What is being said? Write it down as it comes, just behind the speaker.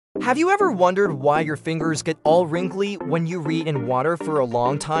Have you ever wondered why your fingers get all wrinkly when you read in water for a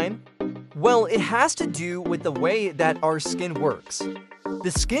long time? Well, it has to do with the way that our skin works.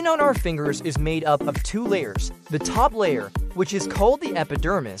 The skin on our fingers is made up of two layers, the top layer, which is called the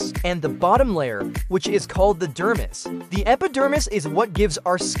epidermis, and the bottom layer, which is called the dermis. The epidermis is what gives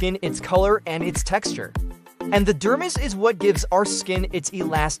our skin its color and its texture. And the dermis is what gives our skin its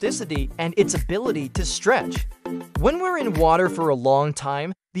elasticity and its ability to stretch. When we're in water for a long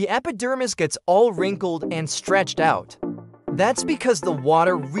time, the epidermis gets all wrinkled and stretched out. That's because the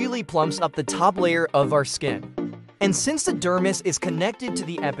water really plumps up the top layer of our skin. And since the dermis is connected to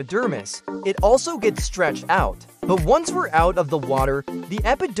the epidermis, it also gets stretched out. But once we're out of the water, the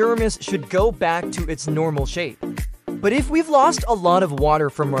epidermis should go back to its normal shape. But if we've lost a lot of water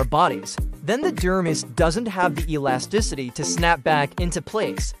from our bodies, then the dermis doesn't have the elasticity to snap back into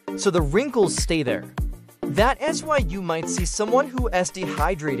place, so the wrinkles stay there. That is why you might see someone who is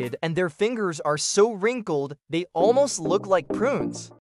dehydrated and their fingers are so wrinkled they almost look like prunes.